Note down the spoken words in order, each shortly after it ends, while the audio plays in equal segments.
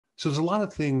So there's a lot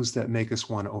of things that make us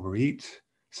want to overeat,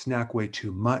 snack way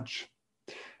too much,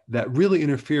 that really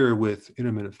interfere with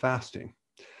intermittent fasting.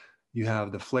 You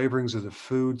have the flavorings of the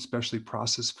food, especially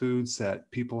processed foods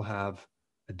that people have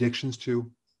addictions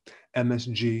to.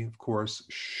 MSG, of course,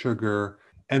 sugar,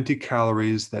 empty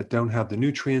calories that don't have the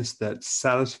nutrients that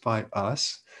satisfy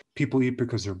us. People eat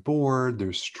because they're bored,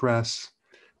 there's stress.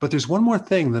 But there's one more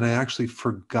thing that I actually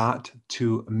forgot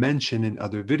to mention in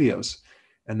other videos,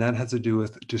 and that has to do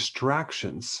with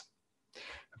distractions.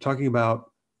 I'm talking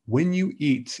about when you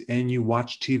eat and you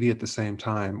watch TV at the same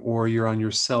time, or you're on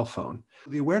your cell phone.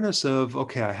 The awareness of,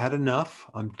 okay, I had enough,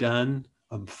 I'm done,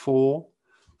 I'm full,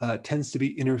 tends to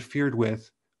be interfered with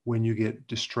when you get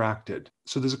distracted.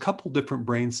 So there's a couple different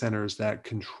brain centers that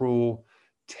control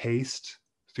taste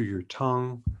through your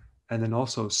tongue, and then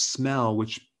also smell,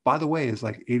 which, by the way, is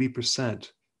like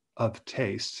 80% of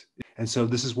taste. And so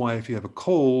this is why if you have a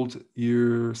cold,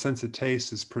 your sense of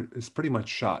taste is pretty much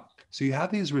shot. So you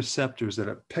have these receptors that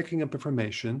are picking up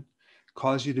information,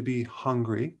 cause you to be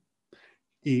hungry,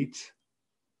 eat,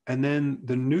 and then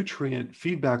the nutrient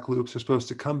feedback loops are supposed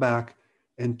to come back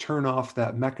and turn off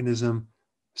that mechanism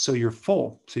so you're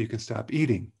full, so you can stop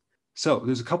eating. So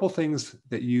there's a couple things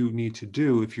that you need to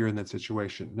do if you're in that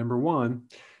situation. Number one,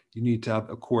 you need to,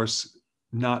 of course,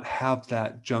 not have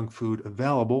that junk food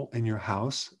available in your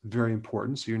house. Very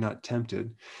important, so you're not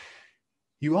tempted.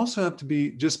 You also have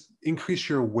to just increase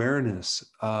your awareness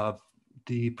of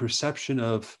the perception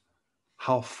of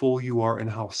how full you are and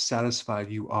how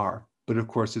satisfied you are. But of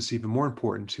course, it's even more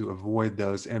important to avoid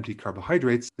those empty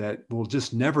carbohydrates that will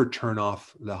just never turn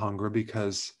off the hunger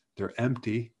because they're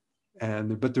empty,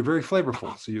 but they're very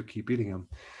flavorful, so you keep eating them.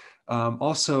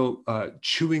 Also,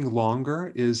 chewing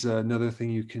longer is another thing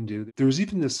you can do. There was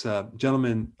even this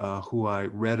gentleman who I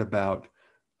read about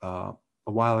a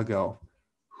while ago,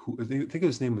 who I think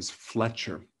his name was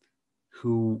Fletcher,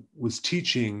 who was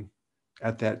teaching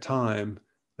at that time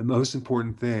the most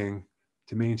important thing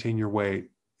to maintain your weight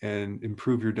and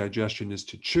improve your digestion is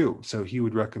to chew. So he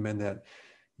would recommend that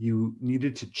you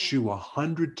needed to chew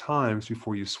 100 times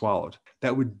before you swallowed.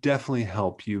 That would definitely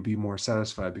help you be more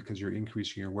satisfied because you're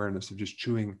increasing your awareness of just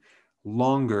chewing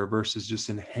longer versus just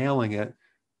inhaling it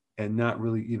and not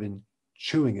really even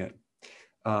chewing it.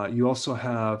 You also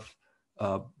have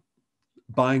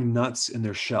buying nuts in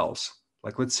their shells.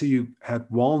 Like, let's say you had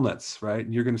walnuts, right?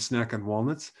 And you're going to snack on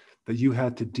walnuts, but you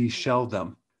had to deshell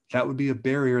them. That would be a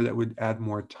barrier that would add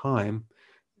more time.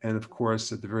 And of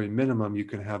course, at the very minimum, you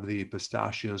can have the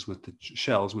pistachios with the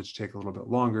shells, which take a little bit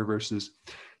longer versus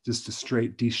just the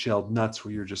straight deshelled nuts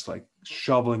where you're just like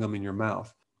shoveling them in your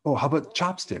mouth. Oh, how about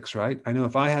chopsticks, right? I know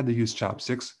if I had to use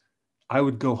chopsticks, I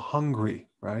would go hungry,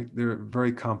 right? They're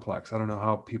very complex. I don't know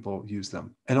how people use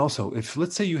them. And also, if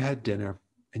let's say you had dinner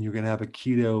and you're going to have a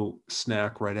keto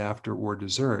snack right after or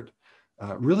dessert,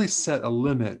 really set a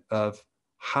limit of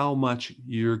how much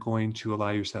you're going to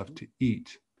allow yourself to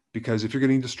eat. Because if you're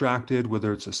getting distracted,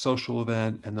 whether it's a social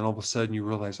event, and then all of a sudden you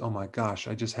realize, oh my gosh,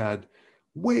 I just had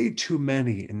way too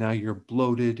many, and now you're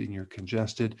bloated and you're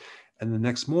congested. And the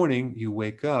next morning you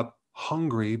wake up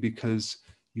hungry because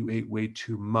you ate way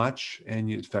too much and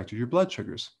it affected your blood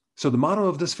sugars. So the motto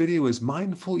of this video is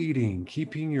mindful eating,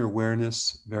 keeping your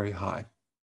awareness very high.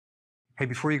 Hey,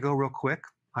 before you go real quick,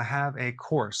 I have a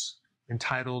course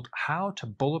entitled How to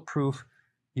Bulletproof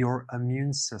Your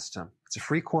Immune System. It's a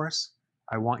free course.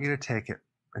 I want you to take it.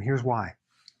 And here's why.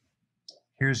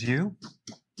 Here's you.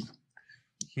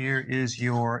 Here is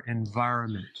your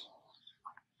environment.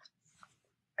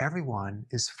 Everyone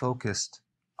is focused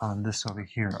on this over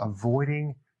here,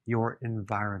 avoiding your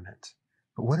environment.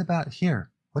 But what about here?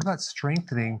 What about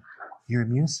strengthening your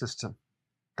immune system?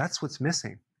 That's what's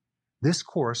missing. This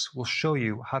course will show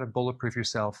you how to bulletproof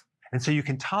yourself. And so you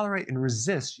can tolerate and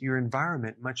resist your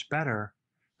environment much better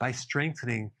by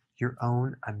strengthening your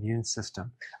own immune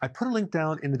system. I put a link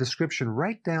down in the description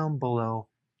right down below.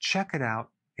 Check it out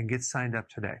and get signed up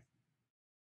today.